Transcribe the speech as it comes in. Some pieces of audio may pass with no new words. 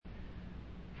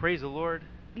Praise the Lord.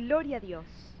 Gloria a Dios.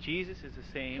 Jesus is the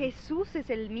same Jesús es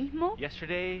el mismo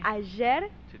yesterday, ayer,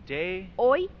 today,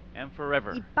 hoy and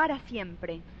forever. y para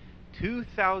siempre.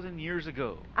 2,000 years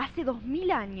ago, Hace 2000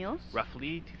 años,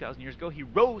 roughly 2,000 years ago, he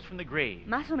rose from the grave,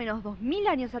 más o menos 2000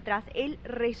 años atrás, Él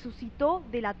resucitó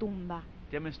de la tumba,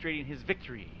 demonstrating his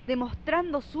victory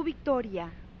demostrando su victoria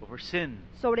over sin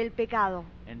sobre el pecado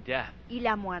and death. y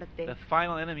la muerte. The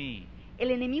final enemy,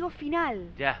 El enemigo final,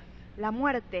 death, la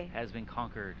muerte, has been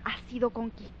conquered. ha sido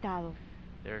conquistado.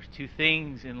 There's two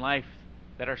things in life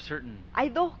that are certain. Hay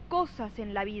dos cosas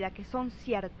en la vida que son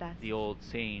ciertas, The old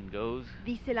saying goes,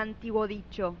 dice el antiguo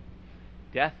dicho,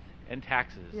 death and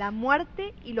taxes. la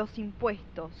muerte y los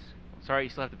impuestos. Sorry, you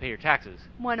still have to pay your taxes.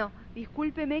 Bueno,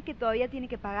 discúlpeme que todavía tiene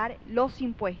que pagar los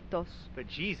impuestos, But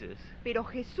Jesus pero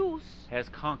Jesús has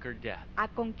conquered death ha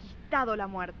conquistado la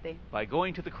muerte by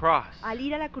going to the cross al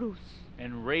ir a la cruz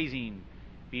and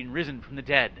being risen from the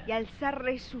dead, y al ser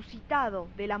resucitado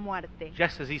de la muerte,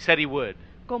 just as he said he would,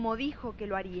 como dijo que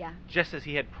lo haría, just as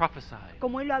he had prophesied.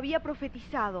 como Él lo había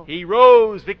profetizado. He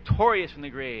rose victorious from the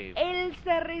grave Él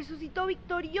se resucitó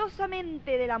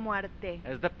victoriosamente de la muerte,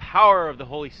 as the power of the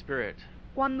Holy Spirit,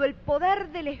 cuando el poder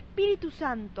del Espíritu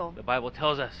Santo, the Bible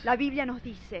tells us, la Biblia nos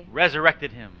dice,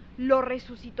 resurrected him. lo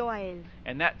resucitó a Él.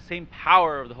 And that same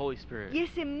power of the Holy Y Spirit,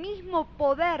 ese mismo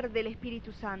poder del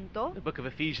Espíritu Santo, the book of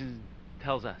Ephesians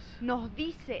tells us, nos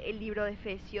dice el libro de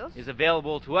Efesios, is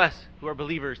available to us who are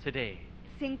believers today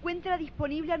se encuentra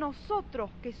disponible a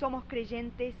nosotros que somos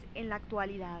creyentes en la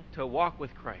actualidad. to walk with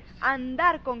Christ,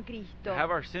 Andar con to Cristo,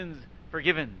 have our sins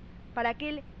forgiven, para que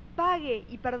Él pague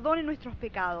y perdone nuestros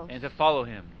pecados and to follow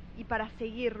him. y para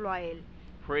seguirlo a Él.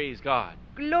 Praise God.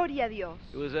 Gloria a Dios.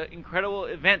 It was an incredible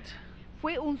event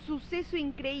Fue un suceso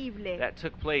increíble that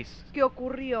took place que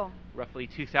ocurrió roughly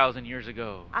 2,000 years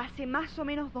ago. hace más o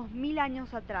menos 2000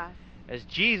 años atrás, As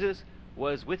Jesus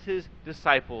was with his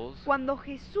disciples cuando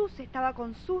Jesús estaba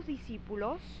con sus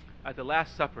discípulos at the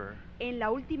Last Supper, en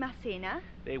la última cena.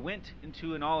 they went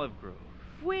into an olive grove.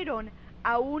 Fueron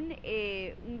a un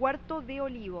huerto de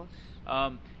olivos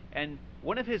And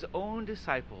one of his own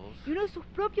disciples, y uno de sus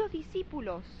propios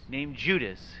discípulos, named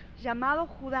Judas, llamado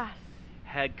Judas,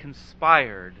 had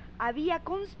conspired había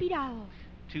conspirado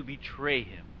to betray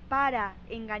him. para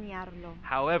engañarlo.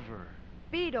 However,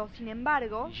 Pero, sin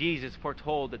embargo, Jesus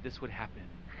foretold that this would happen.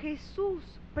 Jesús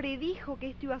predijo que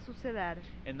esto iba a suceder.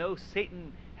 And though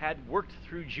Satan had worked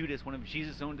through Judas, one of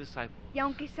Jesus' own disciples, Y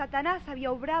aunque Satanás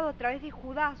había obrado a través de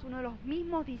Judas, uno de los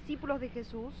mismos discípulos de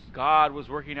Jesús, God was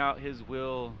working out his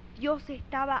will Dios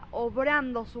estaba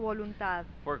obrando su voluntad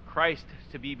for Christ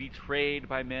to be betrayed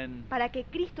by men, para que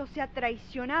Cristo sea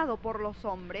traicionado por los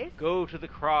hombres, go to the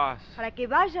cross, para que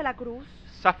vaya a la cruz,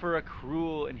 suffer a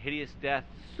cruel and hideous death,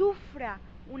 sufra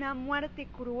una muerte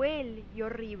cruel y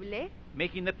horrible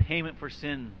making the payment for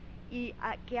sin, y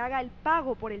que haga el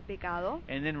pago por el pecado,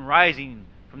 and then rising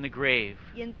from the grave,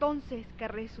 y entonces que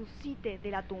resucite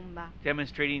de la tumba,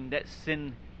 demonstrating that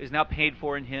sin is now paid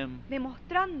for in him,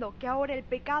 demostrando que ahora el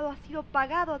pecado ha sido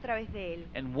pagado a través de Él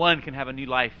and one can have a new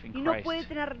life in y no Christ puede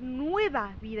tener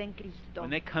nueva vida en Cristo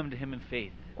when they come to him in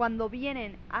faith cuando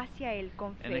vienen hacia Él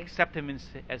con and fe accept him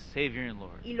as Savior and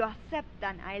Lord. y lo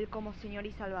aceptan a Él como Señor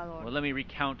y Salvador. Well, let me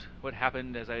recount what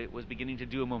happened as I was beginning to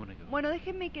do a moment ago. Bueno,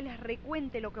 déjenme que les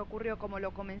recuente lo que ocurrió como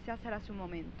lo comencé a hacer hace un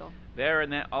momento. There in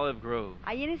that olive grove,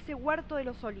 Ahí en ese huerto de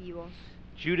los olivos,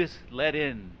 Judas led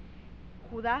in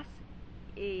Judas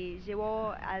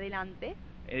llevó adelante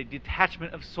a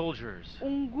detachment of soldiers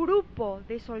un grupo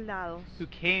de soldados who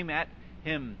came at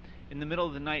him in the middle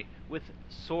of the night with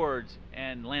swords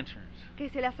and lanterns. que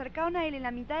se le acercaron a Él en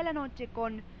la mitad de la noche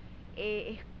con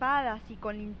espadas y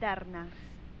con linternas.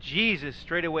 Jesus,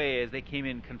 straight away, as they came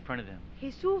in, confronted them.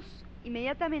 Jesús,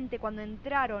 inmediatamente cuando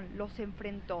entraron, los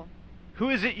enfrentó. Who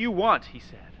is it you want? He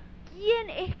said. ¿Quién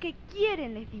es que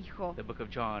quieren?, les dijo. The book of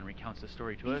John recounts the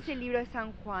story to us. Dice el libro de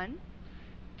San Juan.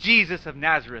 Jesus of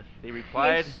Nazareth, they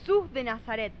replied. Jesús de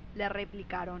Nazaret, le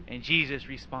replicaron. And Jesus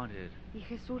responded, Y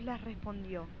Jesús les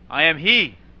respondió, I am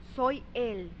he. soy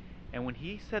Él. And when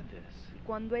he said this, Y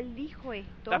cuando Él dijo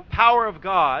esto, the power of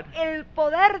God el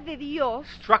poder de Dios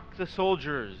struck the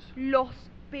soldiers, los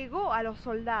pegó a los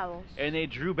soldados and they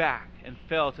drew back and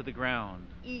fell to the ground.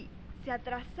 y se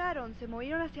atrasaron, se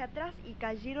movieron hacia atrás y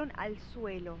cayeron al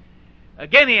suelo.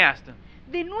 Again he asked them,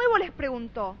 De nuevo les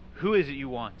preguntó, Who is it you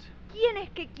want? ¿quién es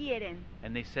que quieren?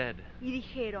 And they said, Y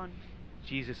dijeron,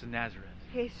 Jesus of Nazareth.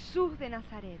 Jesús de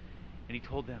Nazaret. And he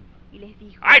told them, Y les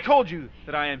dijo, I told you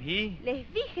that I am he. les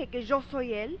dije que yo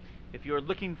soy Él. If you are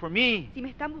looking for me, Si me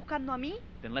están buscando a mí,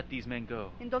 then let these men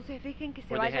go. entonces dejen que se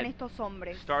Where they vayan had estos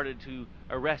hombres. started to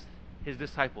arrest his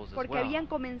disciples as porque well. habían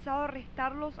comenzado a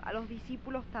arrestarlos a los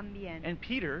discípulos también. And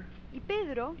Peter Y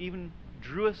Pedro even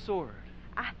drew a sword,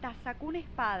 hasta sacó una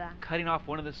espada, cutting off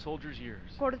one of the soldiers'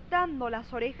 ears. cortando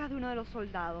las orejas de uno de los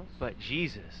soldados. But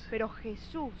Jesus, Pero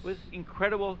Jesús, with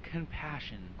incredible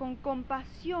compassion, con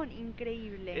compasión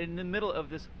increíble, in the middle of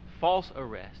this false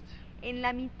arrest en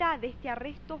la mitad de este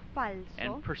arresto falso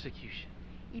and persecution,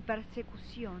 y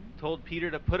persecución, told Peter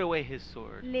to put away his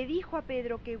sword, le dijo a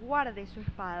Pedro que guarde su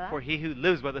espada, for he who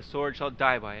lives by the sword shall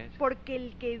die by it, porque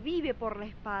el que vive por la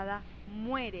espada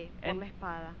muere por And- la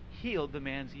espada. healed the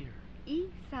man's ear. Y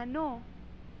sanó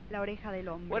la oreja del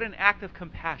What an hombre. act of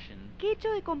compassion, Qué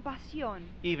hecho de compasión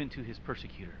even to his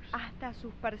persecutors. hasta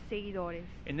sus perseguidores.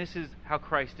 And this is how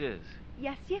Christ is, Y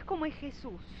así es como es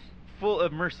Jesús, full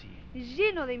of mercy,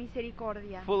 lleno de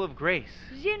misericordia, full of grace.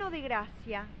 lleno de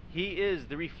gracia. He is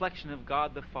the reflection of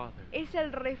God the Father, Es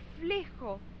el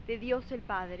reflejo de Dios el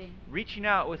Padre, reaching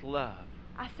out with love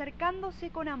acercándose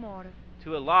con amor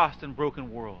to a lost and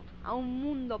broken world, a un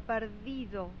mundo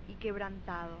perdido y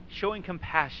quebrantado, showing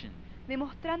compassion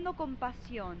demostrando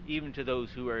compasión even to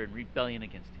those who are in rebellion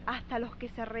against him. hasta los que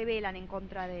se rebelan en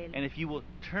contra de And Él. if you will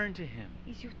turn to him,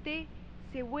 Y si usted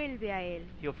se vuelve a Él,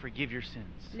 he'll forgive your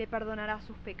sins, le perdonará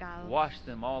sus pecados, wash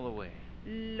them all away,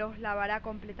 los lavará and make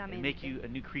completamente you a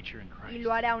new creature in y Christ.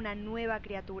 lo hará una nueva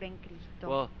criatura en Cristo.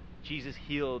 Well, Jesus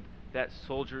healed that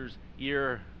soldier's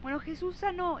ear, Bueno, Jesús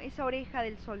sanó esa oreja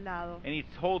del soldado and he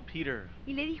told Peter,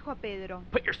 y le dijo a Pedro,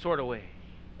 put your sword away.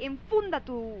 enfunda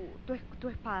tu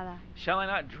espada. Shall I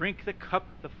not drink the cup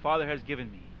the Father has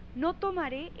given me? ¿No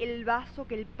tomaré el vaso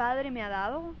que el Padre me ha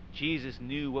dado? Jesus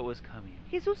knew what was coming,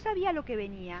 Jesús sabía lo que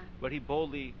venía, but he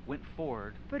boldly went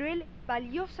forward pero él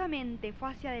valiosamente fue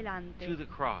hacia to adelante, the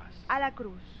cross, a la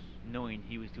cruz, knowing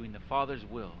he was doing the Father's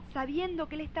will sabiendo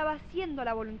que él estaba haciendo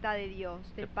la voluntad de Dios,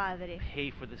 del Padre,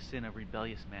 pay for the sin of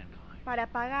rebellious mankind. para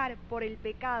pagar por el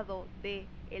pecado de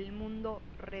el mundo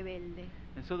rebelde.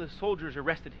 And so the soldiers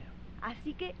arrested him,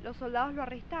 Así que los soldados lo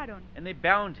arrestaron and they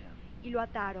bound him, y lo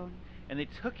ataron. and they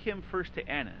took him first to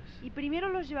Annas, Y primero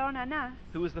lo llevaron a Anás,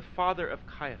 who was the father of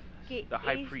Caiaphas, que the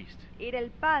high priest. era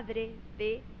el padre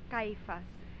de Caifás,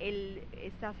 el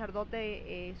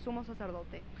sacerdote, sumo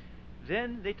sacerdote.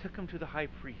 Then they took him to the high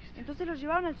priest. Entonces lo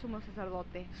llevaron al sumo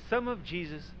sacerdote. Some of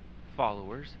Jesus'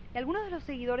 followers Y algunos de los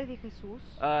seguidores de Jesús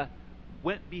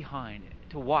went behind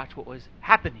to watch what was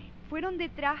happening. fueron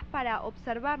detrás para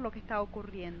observar lo que estaba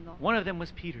ocurriendo. One of them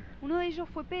was Peter. Uno de ellos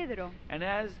fue Pedro. And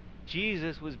as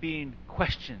Jesus was being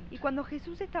questioned Y cuando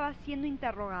Jesús estaba siendo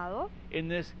interrogado in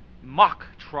this mock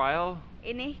trial,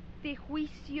 en este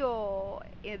juicio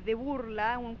de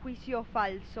burla, un juicio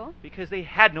falso, because they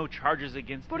had no charges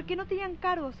against porque him, no tenían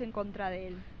cargos en contra de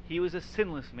él. he was a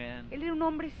sinless man Él era un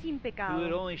hombre sin who had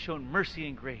pecado, only shown mercy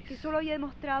and que grace solo había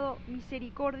demostrado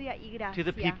misericordia y to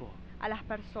the gracia people. a las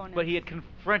personas. But he had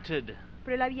confronted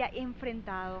Pero él había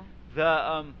enfrentado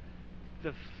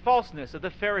the falseness of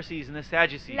the Pharisees and the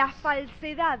Sadducees. la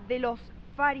falsedad de los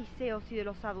fariseos y de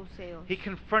los saduceos. He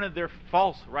confronted their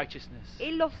false righteousness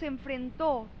Él los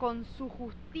enfrentó con su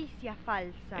justicia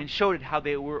falsa and showed it how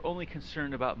they were only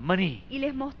concerned about money y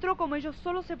les mostró cómo ellos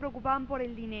solo se preocupaban por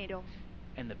el dinero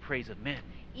and the praise of men.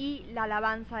 y la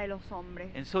alabanza de los hombres.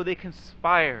 And so they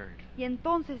conspired Y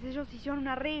entonces ellos hicieron un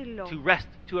arreglo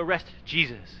to arrest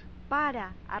Jesus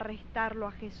para arrestarlo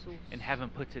a Jesús and have him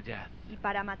put to death. y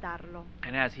para matarlo.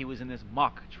 And as he was in this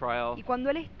mock trial, Y cuando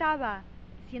él estaba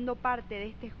siendo parte de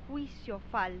este juicio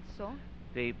falso,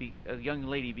 a young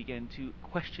lady began to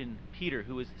question Peter,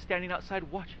 who was standing outside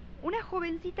watching. una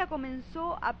jovencita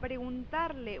comenzó a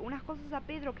preguntarle unas cosas a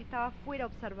Pedro que estaba afuera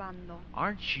observando.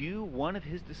 Aren't you one of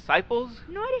his disciples?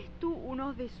 ¿No eres tú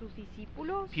uno de sus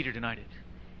discípulos? Peter denied it.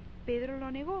 Pedro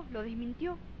lo negó, lo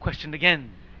desmintió. Questioned again.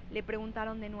 Le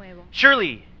preguntaron de nuevo.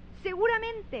 Surely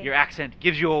Seguramente your accent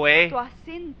gives you away. tu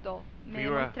acento me You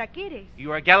are- demuestra que eres,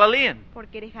 You are Galilean.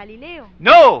 porque eres Galileo.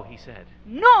 No, he said.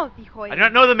 No, dijo I él. do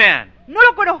not know the man. No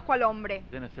lo conozco al hombre.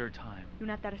 Then a third time, Y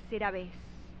una tercera vez,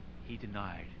 he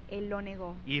denied, él lo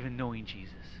negó, even knowing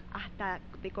Jesus, hasta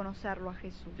de conocerlo a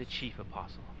Jesús. the chief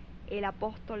apostle. El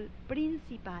apóstol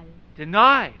principal.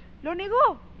 Denied, Lo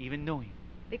negó even knowing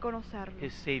de conocerlo,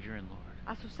 his Savior and Lord.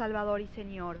 a su Salvador y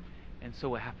Señor. And so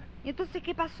what happened? Y entonces,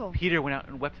 ¿qué pasó? Peter went out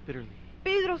and wept bitterly.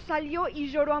 Pedro salió y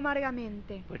lloró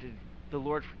amargamente. But did the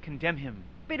Lord condemn him?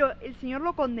 Pero ¿el Señor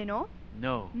lo condenó?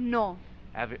 No. No.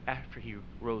 After he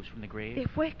rose from the grave,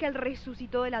 Después que él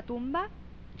resucitó de la tumba,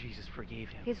 Jesus forgave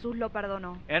him Jesús lo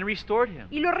perdonó. and restored him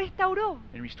Y lo restauró.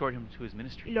 and restored him to his Y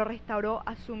ministry. lo restauró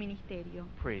a su ministerio.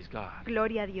 Praise God.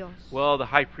 Gloria a Dios. Well, the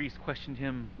high priest questioned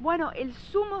him, Bueno, el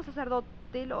sumo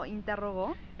sacerdote lo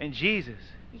interrogó and Jesus,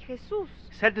 Y Jesús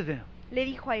said to them, le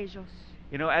dijo a ellos,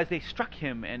 as they struck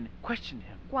him and questioned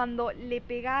him, cuando le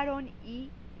pegaron y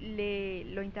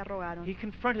lo he interrogaron,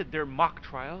 confronted their mock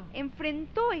trial.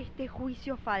 enfrentó este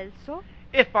juicio falso.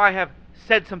 If I have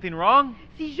said something wrong,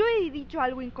 Si yo he dicho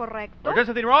algo incorrecto or done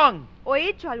something wrong, o he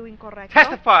hecho algo incorrecto,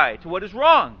 testify to what is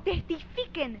wrong.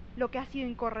 testifiquen lo que ha sido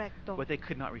incorrecto. But they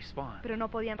could not respond. Pero no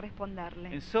podían responderle.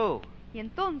 And so Y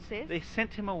entonces they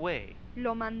sent him away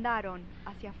lo mandaron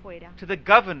hacia afuera, to the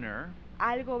governor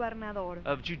al gobernador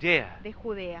of Judea, de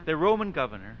Judea, the Roman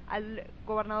governor, al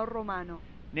gobernador romano,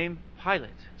 named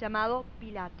Pilate. llamado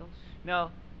Pilatos.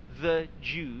 Now, the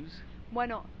Jews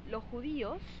Bueno, los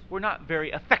judíos were not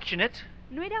very affectionate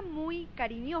no eran muy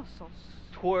cariñosos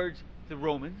towards the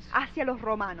Romans. hacia los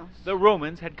romanos. The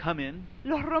Romans had come in,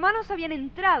 Los romanos habían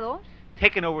entrado,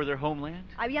 taken over their homeland,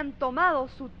 habían tomado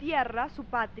su tierra, su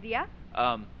patria,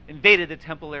 invaded the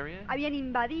temple area, habían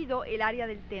invadido el área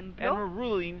del and were templo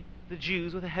ruling the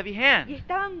Jews with a heavy y hand.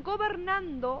 estaban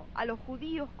gobernando a los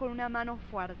judíos con una mano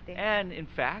fuerte. And in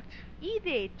fact, Y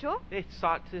de hecho, they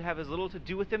sought to have as little to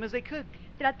do with them as they could.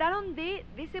 trataron de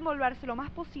desenvolverse lo más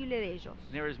posible de ellos.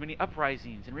 And there was many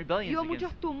uprisings and rebellions Hubo against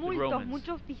muchos the tumultos, Romans.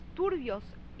 muchos disturbios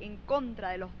en contra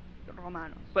de los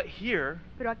romanos. But here,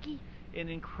 Pero aquí, in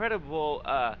incredible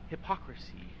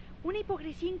hypocrisy, una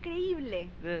hipocresía increíble.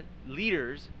 the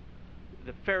leaders,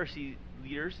 the Pharisee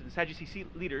leaders and Sadducee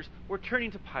leaders, were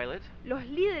turning to Pilate Los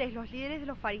líderes de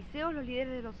los fariseos, los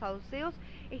líderes de los saduceos,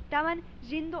 estaban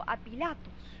yendo a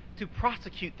Pilatos to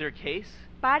prosecute their case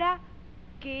para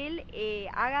que él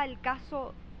haga el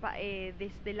caso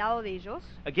del lado de ellos,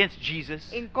 against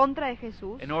Jesus en contra de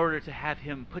Jesús, in order to have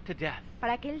him put to death,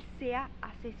 para que él sea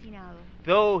asesinado.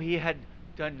 though he had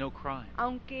done no crime.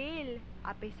 Aunque él,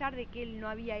 a pesar de que él no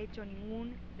había hecho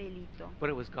ningún delito. But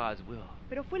it was God's will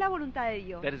Pero fue la voluntad de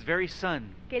Dios that his very son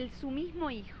que su mismo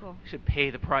hijo should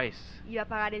pay the price iba a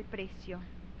pagar el precio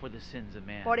for the sins of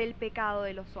man. por el pecado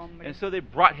de los And hombres. so they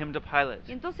brought him to Pilate.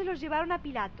 Y entonces los llevaron a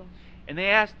Pilatos. And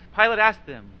Pilate asked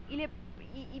them,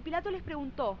 Y Pilato les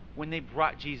preguntó, when they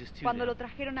brought Jesus to, cuando them, lo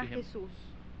trajeron a to him, Jesús,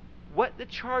 what the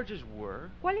charges were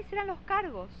 ¿cuáles eran los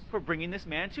cargos? for bringing this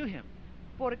man to him.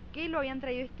 ¿Por qué lo habían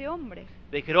traído este hombre?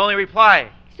 They could only reply,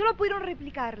 Solo pudieron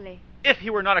replicarle, if he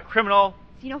were not a criminal,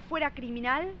 si no fuera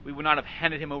criminal, we would not have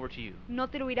handed him over to you. no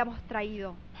te lo hubiéramos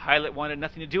traído. Pilate wanted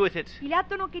nothing to do with it.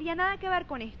 Pilato no quería nada que ver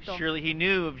con esto. Surely he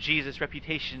knew of Jesus'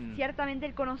 reputation Ciertamente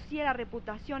él conocía la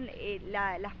reputación,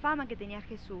 la fama que tenía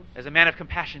Jesús, as a man of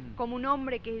compassion como un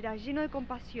hombre que era lleno de and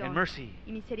compasión mercy.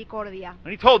 y misericordia.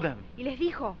 And he told them, Y les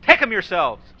dijo, take him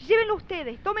yourselves, llévenlo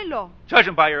ustedes, tómenlo, judge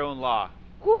him by your own law.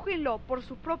 júzguenlo por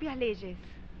sus propias leyes.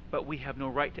 But we have no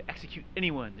right to execute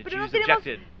anyone, the Pero no Jews tenemos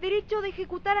objected. derecho de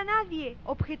ejecutar a nadie,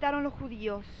 objetaron los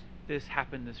judíos. This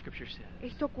happened, the scripture says,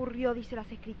 Esto ocurrió, dice las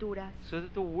Escrituras, so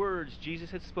that the words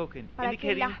Jesus had spoken, Para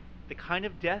que indicating las- the kind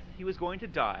of death he was going to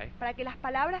die, para que las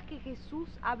palabras que Jesús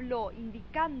habló,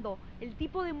 indicando el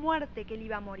tipo de muerte que él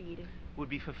iba a morir, would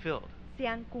be fulfilled.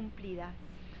 sean cumplidas.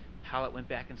 Pilate went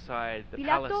back inside the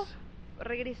Pilato palace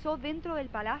regresó dentro del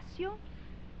palacio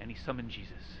and he summoned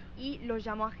Jesus. y lo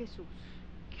llamó a Jesús.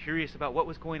 Curious about what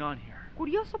was going on here.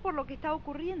 Curioso por lo que está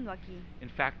ocurriendo aquí. In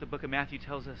fact, the book of Matthew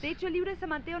tells us De hecho, el libro de San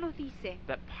Mateo nos dice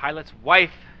that Pilate's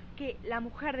wife que la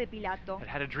mujer de Pilato had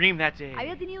had a dream that day.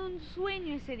 había tenido un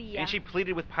sueño ese día And she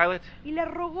pleaded with Pilate, y le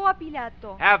rogó a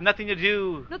Pilato, have nothing to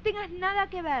do no tengas nada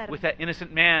que ver with that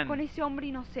innocent man. con ese hombre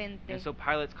inocente. And so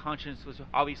Pilate's conscience was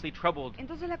obviously troubled.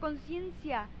 Entonces la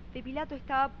conciencia de Pilato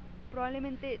estaba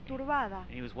probablemente turbada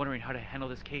And he was wondering how to handle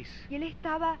this case. y él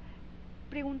estaba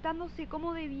preguntándose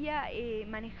cómo debía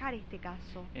manejar este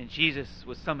caso. And Jesus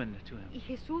was summoned to Y him.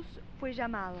 Jesús fue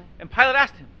llamado. And Pilate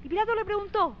asked him, Y Pilato le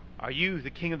preguntó, are you the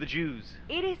king of the Jews?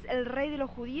 ¿eres el rey de los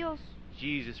judíos?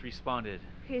 Jesus responded,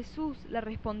 Jesús le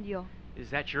respondió, is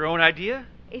that your own idea?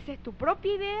 ¿esa es tu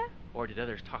propia idea Or did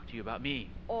others talk to you about me?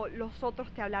 o los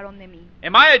otros te hablaron de mí?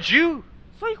 Am I a Jew?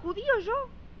 ¿Soy judío yo?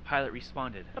 Pilate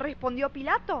responded, Respondió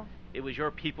Pilato, it was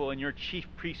your people and your chief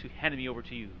priests who handed me over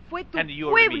to you. fue tu Handed you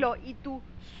over to me. pueblo y tu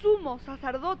sumo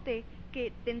sacerdote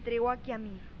que te entregó aquí a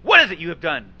mí. What is it you have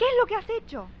done? ¿Qué es lo que has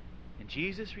hecho? And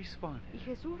Jesus Y responded,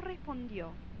 Jesús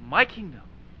respondió, my kingdom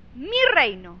mi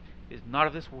reino is not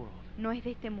of this world. no es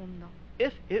de este mundo.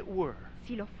 If it were,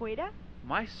 Si lo fuera,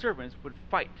 my servants would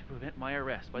fight to prevent my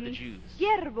arrest by the mis Jews.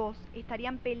 siervos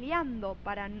estarían peleando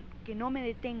para que no me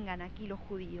detengan aquí los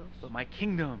judíos. But my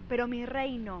kingdom Pero mi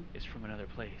reino is from another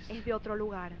place. es de otro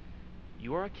lugar.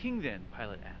 You are a king then,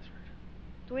 Pilate answered.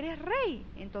 ¿Tú eres rey?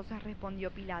 Entonces respondió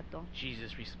Pilato.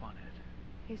 Jesus responded,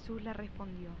 Jesús le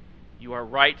respondió, you are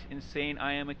right in saying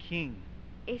I am a king.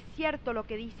 es cierto lo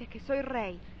que dices que soy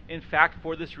rey. In fact,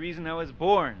 for this reason I was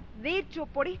born, De hecho,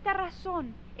 por esta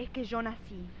razón es que yo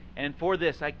nací. and for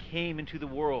this I came into the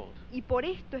world, Y por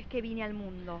esto es que vine al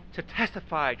mundo. to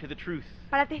testify to the truth.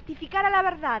 Para testificar a la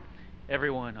verdad.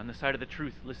 Everyone on the side of the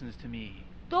truth listens to me.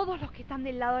 Todos los que están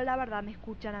del lado de la verdad me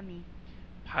escuchan a mí.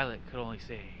 Pilate could only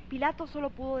say, Pilato solo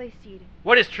pudo decir,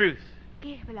 "What is truth?"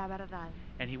 ¿qué es la verdad?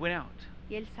 And he went out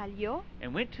Y él salió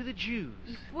and went to the y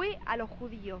Jews, fue a los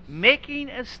judíos, making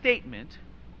a statement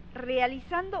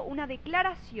realizando una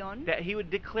declaración that he would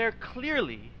declare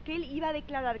clearly que él iba a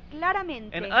declarar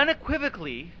claramente and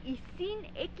unequivocally y sin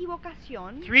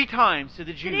equivocación 3 times to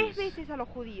the 3 Jews, veces a los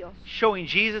judíos, showing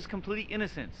Jesus' complete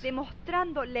innocence.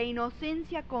 demostrando la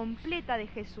inocencia completa de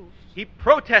Jesús. He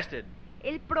protested,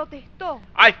 Él protestó.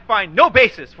 "I find no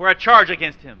basis for a charge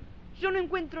against him." Yo no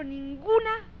encuentro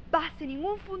ninguna base,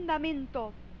 ningún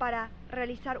fundamento para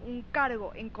realizar un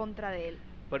cargo en contra de él.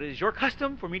 But it is your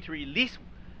custom for me to release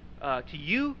to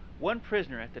you one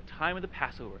prisoner at the time of the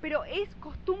Passover. Pero es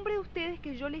costumbre de ustedes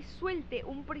que yo les suelte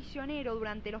un prisionero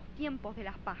durante los tiempos de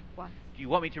las Pascuas. Do you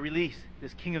want me to release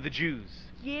this king of the Jews?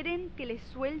 ¿Quieren que les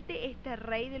suelte este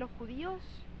rey de los judíos?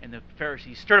 And the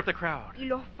Pharisees stirred up the crowd. Y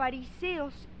los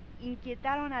fariseos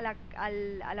inquietaron a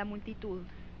la multitud.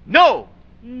 "No!"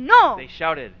 ¡No! They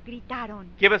shouted, Gritaron.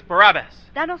 "Give us Barabbas."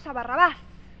 ¡Danos a Barrabás!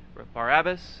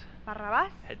 Barabbas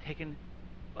Barrabás had taken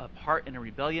part in a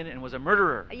rebellion and was a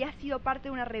murderer, había sido parte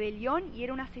de una rebelión y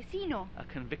era un asesino. a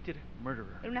convicted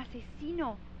murderer. Era un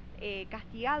asesino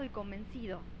castigado y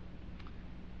convencido.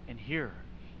 And here,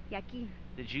 Y aquí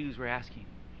the Jews were asking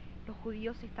los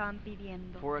judíos estaban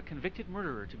pidiendo for a convicted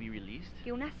murderer to be released.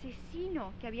 que un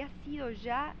asesino que había sido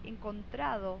ya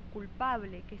encontrado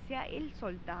culpable, que sea él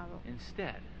soltado.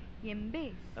 Instead Y en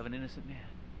vez of an innocent man.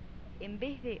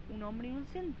 de un hombre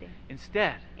inocente,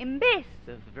 Instead en vez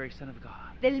of the very Son of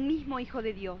God. del mismo Hijo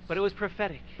de Dios. But it was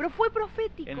prophetic Pero fue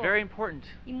profético and very important.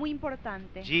 y muy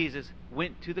importante. Jesus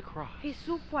went to the cross.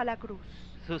 Jesús fue a la cruz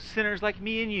So sinners like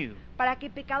me and you, para que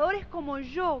pecadores como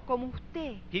yo, como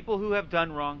usted, people who have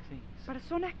done wrong things,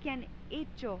 personas que han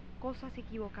hecho cosas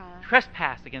equivocadas,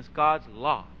 trespassed against God's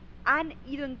law, han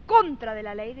ido en contra de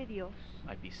la ley de Dios,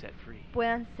 might be set free.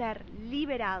 puedan ser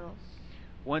liberados.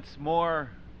 Once more,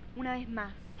 Una vez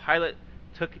más, Pilate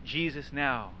took Jesus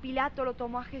now, Pilato lo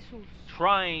tomó a Jesús,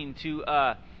 trying to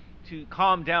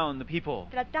calm down the people.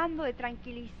 tratando de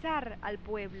tranquilizar al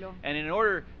pueblo. And in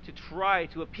order to try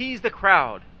to appease the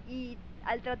crowd, Y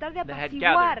al tratar de They had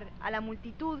apaciguar a la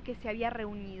multitud que se había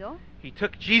reunido, he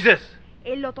took Jesus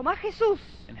él lo tomó a Jesús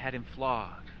and had him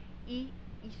flogged. y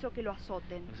hizo que lo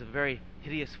azoten. It was a very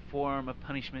hideous form of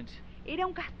punishment. Era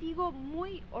un castigo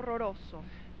muy horroroso.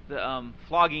 The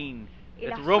flogging El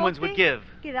that the Romans azote would give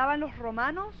que daban los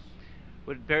romanos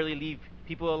would barely leave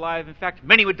people alive. In fact,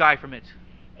 many would die from it.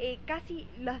 Casi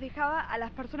las dejaba a las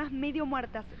personas medio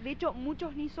muertas. De hecho,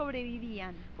 muchos ni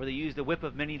sobrevivían, For they used a whip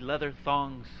of many leather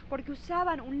thongs porque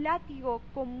usaban un látigo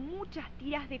con muchas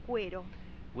tiras de cuero,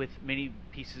 with many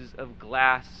pieces of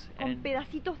glass con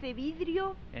pedacitos de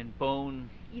vidrio and bone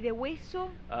y de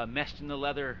hueso meshed in the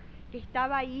leather, que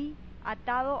estaba ahí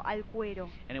atado al cuero.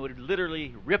 and it would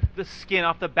literally rip the skin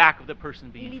off the back of the person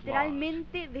Y being flogged.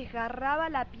 literalmente desgarraba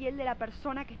la piel de la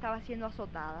persona que estaba siendo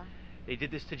azotada. They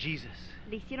did this to Jesus,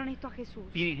 Le hicieron esto a Jesús,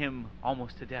 beating him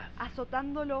almost to death.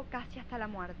 azotándolo casi hasta la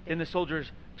Then muerte. the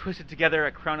soldiers twisted together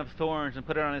a crown of thorns and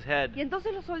put it on his head. Y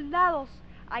entonces los soldados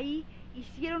ahí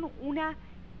hicieron una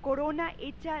corona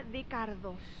hecha de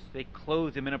cardos They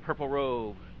clothed him in a purple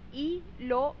robe y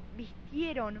lo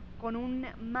vistieron con un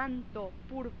manto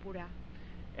púrpura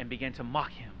and began to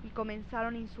mock him, y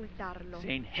comenzaron a insultarlo,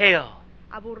 saying, "Hail,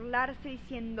 a burlarse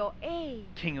diciendo, ¡Ey,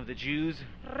 King of the Jews!"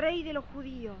 rey de los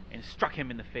judíos! and struck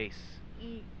him in the face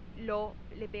Y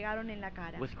le pegaron en la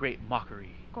cara with great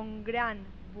mockery con gran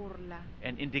burla,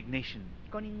 and indignation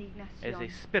con as they indignación,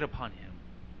 spit upon him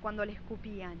cuando le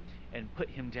escupían and put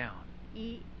him down.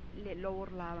 y lo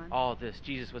burlaban. All this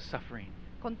Jesus was suffering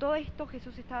Con todo esto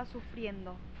Jesús estaba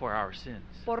sufriendo for our sins.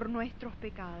 por nuestros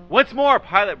pecados. Once more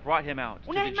Pilate brought him out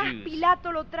to Una the vez más Jews,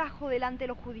 Pilato lo trajo delante de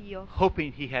los judíos,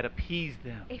 hoping he had appeased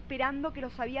them esperando que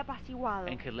los había apaciguado.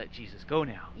 and could let Jesus go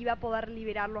now. Iba a poder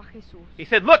liberarlo a Jesús. He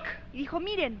said, "Look, Y dijo,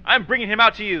 miren, I'm bringing him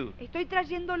out to you estoy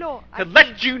trayéndolo to aquí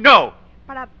let you know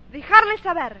para dejarles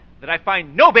saber that I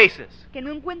find no basis que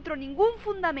no encuentro ningún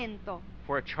fundamento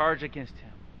for a charge against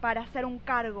him." para hacer un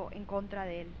cargo en contra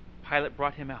de él. Pilate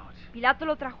brought him out, Pilato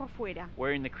lo trajo afuera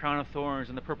wearing the crown of thorns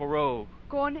and the purple robe,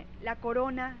 con la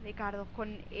corona de cardos,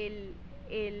 con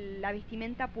la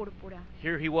vestimenta púrpura.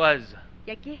 Here he was,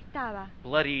 Y aquí estaba,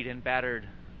 bloodied and battered,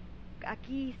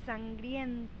 aquí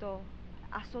sangriento,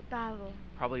 azotado,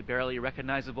 probably barely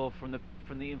recognizable from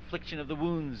from the infliction of the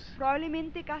wounds.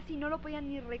 Probablemente casi no lo podían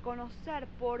ni reconocer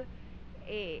por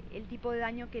el tipo de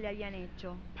daño que le habían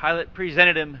hecho. Pilate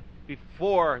presented him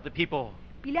before the people.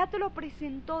 Pilato lo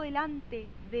presentó delante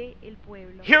del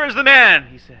pueblo. Here is the man,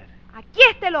 he said, Aquí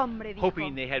está el hombre, dijo,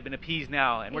 hoping they had been appeased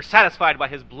now and were satisfied by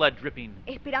his blood dripping.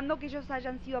 esperando que ellos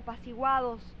hayan sido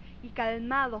apaciguados y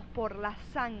calmados por la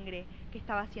sangre que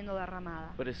estaba siendo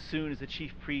derramada. But as soon as the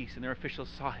chief priests and their officials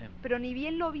saw him, Pero ni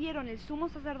bien lo vieron el sumo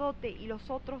sacerdote y los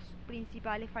otros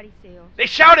principales fariseos, they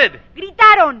shouted,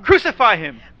 gritaron, "Crucify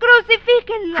him!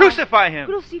 ¡Crucifíquenlo! Crucify him!"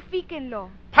 ¡Crucifíquenlo!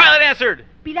 Pilate answered,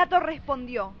 Pilato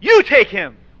respondió, "You take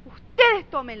him! ustedes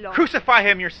tómenlo, Crucify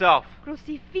him yourself!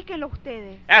 crucifíquenlo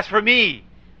ustedes. As for me,"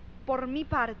 Por mi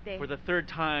parte, for the third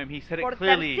time he said it por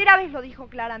clearly, tercera vez lo dijo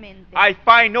claramente, "I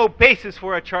find no basis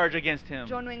for a charge against him."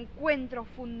 yo no encuentro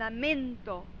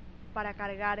fundamento para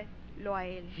cargarlo a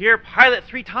él. Here Pilate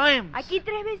 3 times Aquí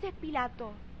 3 veces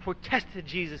Pilato protested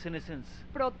Jesus' innocence,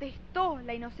 protestó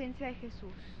la inocencia de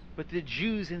Jesús, but the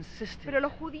Jews insisted. pero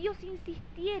los judíos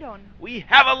insistieron, We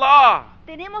have a law,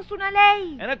 tenemos una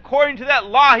ley, and according to that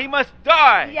law he must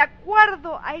y de die,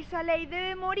 acuerdo a esa ley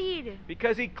debe morir,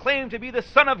 because he claimed to be the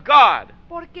Son of God.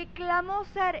 porque clamó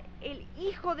ser el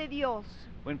Hijo de Dios.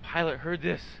 When Pilate heard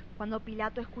this, Cuando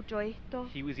Pilato escuchó esto,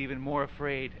 he was even more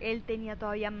afraid, él tenía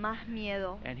todavía más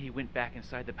miedo and he went back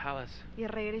inside the palace. y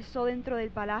regresó dentro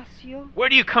del palacio. "Where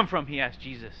do you come from?" he asked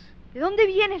Jesus. ¿De dónde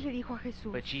vienes?, le dijo a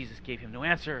Jesús. But Jesus gave him no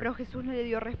answer. Pero Jesús no le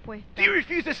dio respuesta. "Do you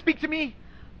refuse to speak to me?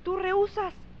 ¿Tú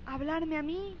rehusas hablarme a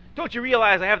mí? Don't you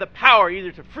realize I have the power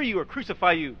either to free you or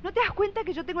crucify you?" ¿No te das cuenta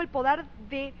que yo tengo el poder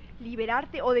de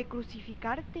liberarte o de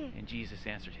crucificarte? And Jesus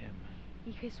answered him,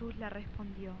 Y Jesús le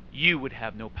respondió, "You would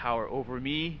have no power over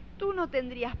me tú no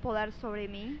tendrías poder sobre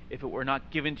mí if it were not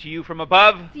given to you from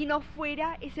above. si no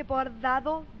fuera ese poder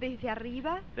dado desde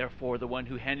arriba. Therefore the one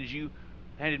who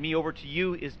handed me over to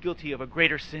you is guilty of a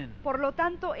greater sin." Por lo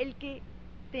tanto, el que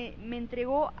me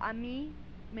entregó a mí,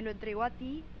 me lo entregó a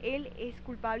ti, él es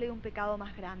culpable de un pecado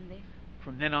más grande.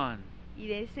 From then on, Y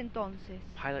de ese entonces,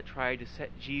 Pilate tried to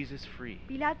set Jesus free,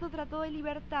 Pilato trató de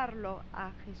libertarlo a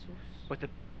Jesús. but the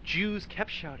Jews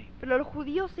kept shouting, Pero los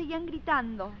judíos seguían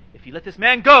gritando, "If you let this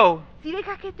man go, si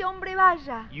dejas que este hombre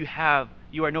vaya,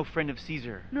 you are no friend of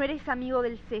Caesar. no eres amigo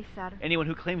del César. Anyone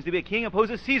who claims to be a king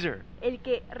opposes Caesar." El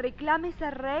que reclame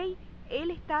ser rey, él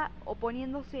está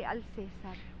oponiéndose al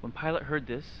César. When Pilate heard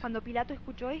this, Cuando Pilato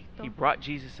escuchó esto, he brought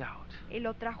Jesus out él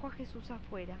lo trajo a Jesús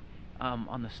afuera,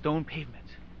 on the stone pavement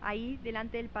ahí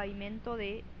delante del pavimento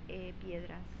de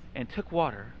piedras. and took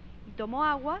water Y tomó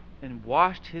agua and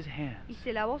washed his y hands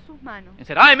se lavó sus manos. and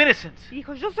said, "I am innocent Y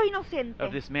dijo, yo soy inocente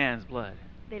of this man's blood.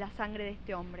 de la sangre de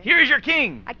este hombre. Here is your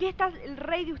king." Aquí está el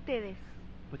rey de ustedes.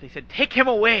 But they said, "Take him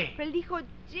away. Pero él dijo,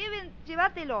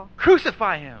 llévatelo,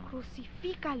 Crucify him."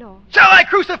 crucifícalo. "Shall I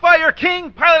crucify your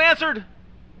king?" Pilate answered.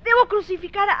 ¿Debo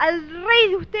crucificar al rey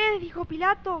de ustedes?, dijo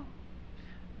Pilato.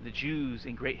 The Jews,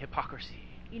 in great hypocrisy,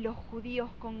 Y los judíos,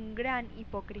 con gran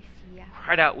hipocresía,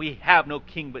 cried out, "We have no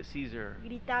king but Caesar."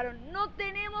 gritaron, no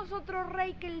tenemos otro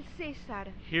rey que el César.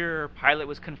 Here Pilate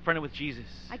was confronted with Jesus.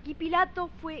 Aquí Pilato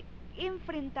fue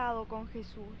enfrentado con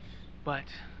Jesús. But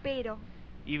Pero,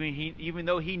 even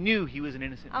though he knew he was an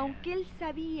innocent man, aunque él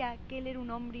sabía que él era un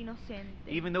hombre inocente,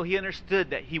 even though he understood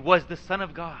that he was the Son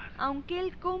of God, aunque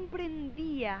él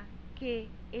comprendía que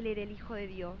él era el Hijo de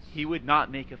Dios, he would not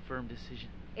make a firm decision.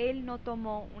 él no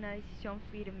tomó una decisión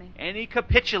firme And he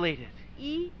capitulated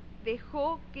y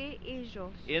dejó que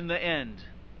in the end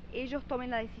ellos tomen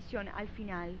la decisión al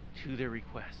final, to their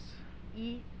requests.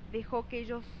 y dejó que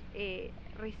ellos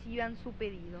reciban su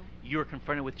pedido. You are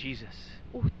confronted with Jesus.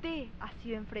 Usted ha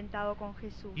sido enfrentado con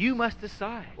Jesús. You must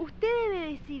decide Usted debe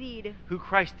decidir who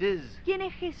Christ is quién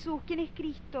es Jesús, quién es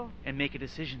Cristo, and make a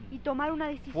decision. y tomar una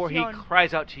For he decisión,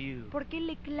 cries out to you, porque Él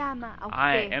le clama a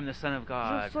 "I usted, am the Son of yo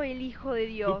God, soy el Hijo de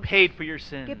who Dios, paid for your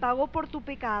que sin. pagó por tu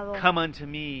pecado, Come unto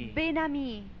me, ven a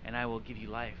mí, and I will give you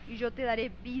life." y yo te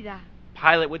daré vida.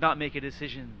 Pilate would not make a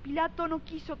decision. Pilato no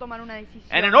quiso tomar una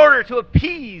decisión, And in order to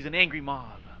appease an angry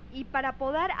mob, y para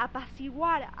poder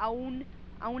apaciguar a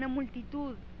una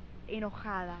multitud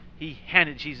enojada, he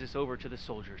handed Jesus over to the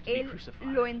soldiers to be él crucified.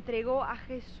 lo entregó a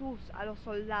Jesús, a los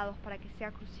soldados, para que sea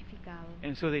crucificado.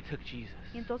 And so they took Jesus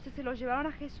Y entonces se lo llevaron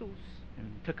a Jesús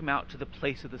and took him out to the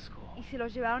place of the skull. y se lo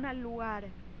llevaron al lugar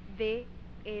de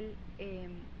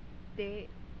de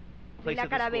Place la of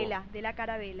the carabela, de la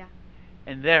carabela.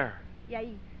 And there Y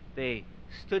ahí they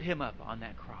stood him up on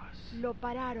that cross lo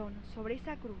pararon sobre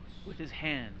esa cruz, with his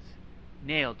hands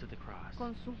nailed to the cross,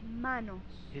 con sus manos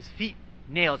his feet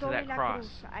nailed to sobre that la cross.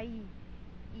 cruz, ahí,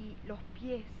 y los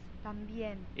pies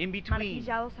también in between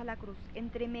martillados a la cruz,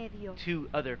 entre medio 2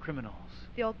 other criminals.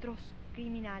 de otros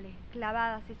criminales,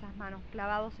 clavadas esas manos,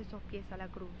 clavados esos pies a la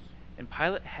cruz. And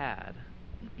Pilate had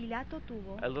Y Pilato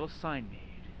tuvo a little sign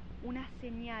made una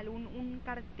señal, un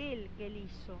cartel que él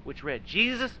hizo, which read,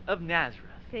 Jesus of Nazareth,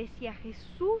 que decía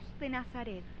Jesús de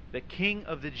Nazaret, the King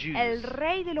of the Jews. el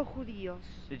rey de los judíos.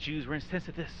 The Jews were incensed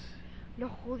at this.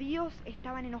 Los judíos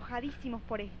estaban enojadísimos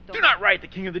por esto. Do not write the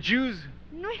King of the Jews,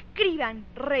 No escriban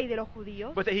rey de los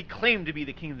judíos, but that he claimed to be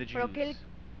the King of the Jews. pero que él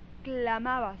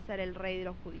clamaba ser el rey de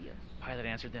los judíos. Pilate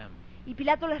answered them, Y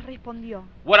Pilato les respondió,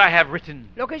 what I have written,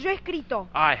 lo que yo he escrito,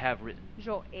 I have written.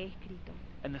 yo he escrito.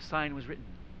 And the sign was written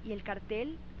Y el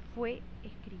cartel fue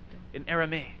escrito in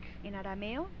Aramaic, en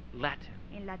arameo, Latin,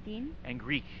 en latín and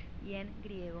Greek. y en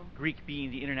griego. Greek being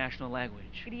the international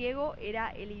language. Griego era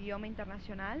el idioma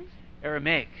internacional,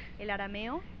 Aramaic el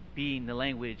arameo being the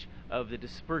language of the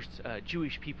dispersed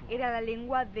Jewish people, era la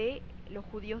lengua de los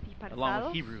judíos along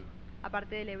dispersados, with Hebrew.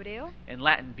 aparte del hebreo, And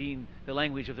Latin being the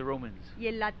language of the Romans. y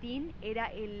el latín era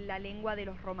la lengua de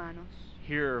los romanos.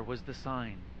 Here was the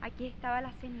sign Aquí estaba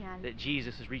la señal that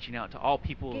Jesus is reaching out to all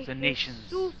peoples que and nations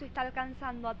Jesús está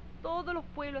alcanzando a todos los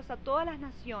pueblos, a todas las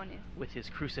naciones, with his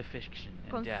crucifixion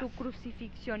and con death su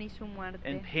crucifixión y su muerte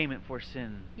and payment for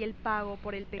sin. y el pago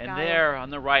por el And pecado. there on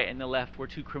the right and the left were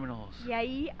 2 criminals. Y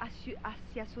ahí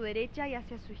hacia su derecha y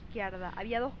hacia su izquierda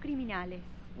había 2 criminales.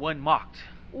 One mocked,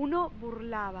 Uno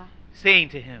burlaba, saying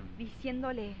to him,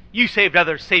 diciéndole, you saved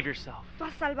others, save yourself. tú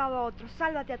has salvado a otros,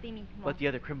 sálvate a ti mismo. But the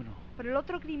other criminal Pero el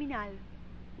otro criminal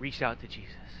reached out to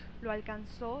Jesus lo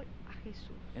alcanzó a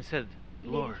Jesús and said, y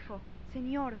le Lord, dijo,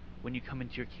 Señor, when you come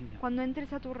into your kingdom, cuando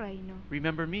entres a tu reino,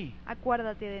 remember me.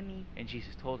 acuérdate de mí. And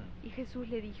Jesus told him, Y Jesús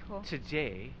le dijo,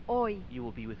 today hoy you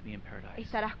will be with me in paradise.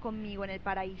 estarás conmigo en el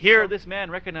paraíso. Here this man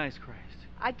recognized Christ.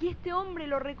 Aquí este hombre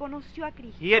lo reconoció a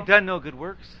Cristo. He had done no good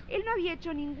works. Él no había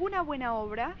hecho ninguna buena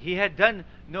obra. He had done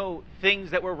no things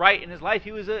that were right in his life.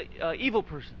 He was a evil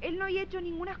person. Él no había hecho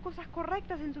ninguna cosas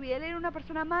correctas en su vida. Él era una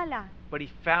persona mala. But he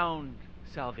found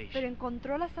Pero salvation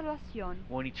encontró la salvación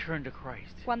when he turned to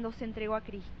Christ. cuando se entregó a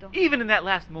Cristo. Even in that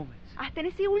last moment, Hasta en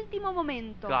ese último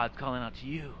momento, God's calling out to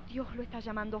you Dios lo está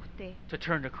llamando a usted. to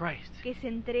turn to Christ Que se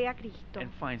entregue a Cristo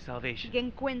and find y salvation. que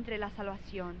encuentre la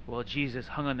salvación. Well, Jesus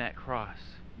hung on that cross.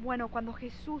 Bueno, cuando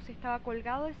Jesús estaba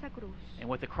colgado de esa cruz, And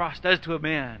what the cross does to a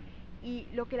man, y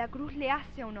lo que la cruz le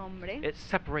hace a un hombre it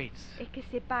separates es que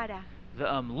separa the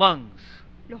lungs,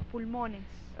 los pulmones,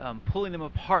 pulling them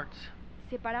apart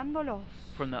separándolos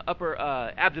from the upper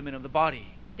abdomen of the body,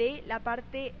 de la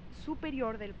parte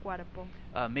superior del cuerpo,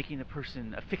 making the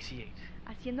person asphyxiate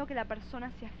haciendo que la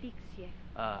persona se asfixie,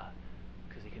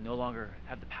 because they can no longer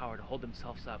have the power to hold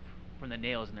themselves up from the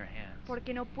nails in their hands.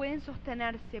 porque no pueden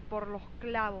sostenerse por los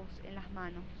clavos en las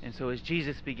manos. And so as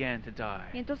Jesus began to Y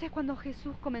die entonces cuando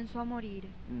Jesús comenzó a morir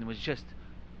and was just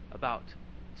about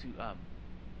to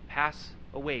pass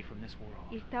away from this y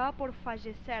world, estaba por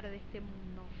fallecer de este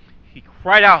mundo, he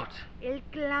cried out Él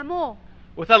clamó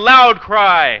with a loud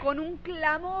cry, con un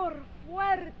clamor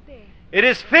fuerte, "It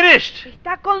is finished!"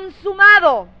 está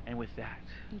consumado. And with that,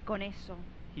 Y con eso,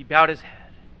 he bowed his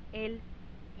head Él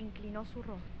inclinó su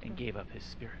rostro and gave up his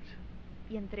spirit.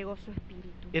 y entregó su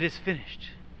espíritu. It is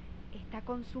finished Está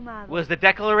consumado. was the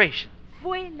declaration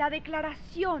Fue la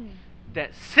declaración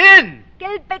that sin que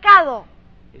el pecado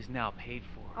is now paid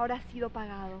for. ahora ha sido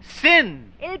pagado.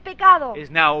 Sin El pecado is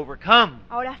now overcome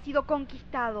ahora ha sido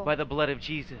conquistado by the blood of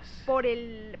Jesus.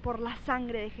 por la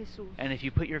sangre de Jesús. And if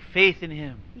you put your faith in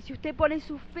him, Y si usted pone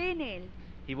su fe en Él,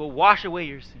 he will wash away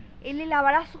your sin, Él le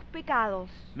lavará sus pecados,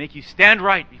 make you stand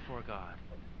right before God,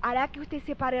 hará que usted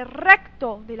se pare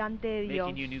recto delante de Dios,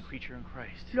 making you a new creature in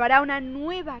Christ. lo hará una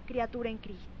nueva criatura en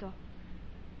Cristo.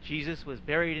 Jesus was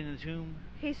buried in the tomb,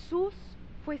 Jesús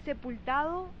fue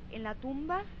sepultado en la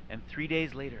tumba and 3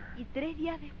 days later, y 3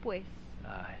 días después,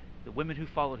 the women who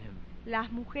followed him,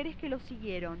 las mujeres que lo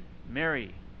siguieron,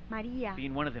 Mary María,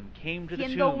 being one of them, came to the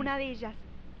siendo tomb una de ellas,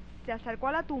 se acercó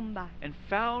a la tumba and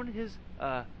found his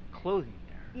clothing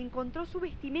there, y encontró su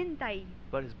vestimenta ahí,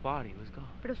 but his body was gone.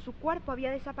 pero su cuerpo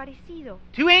había desaparecido.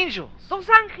 2 angels 2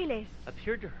 ángeles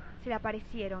appeared to her, se le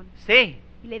aparecieron saying,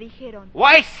 y le dijeron,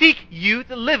 "Why seek you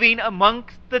the living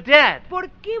amongst the dead? ¿por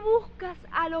qué buscas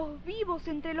a los vivos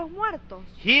entre los muertos?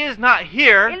 He is not Él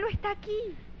here, no está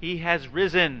aquí, he has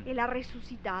risen, Él ha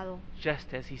resucitado,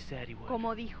 just as he said he would."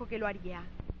 como dijo que lo haría.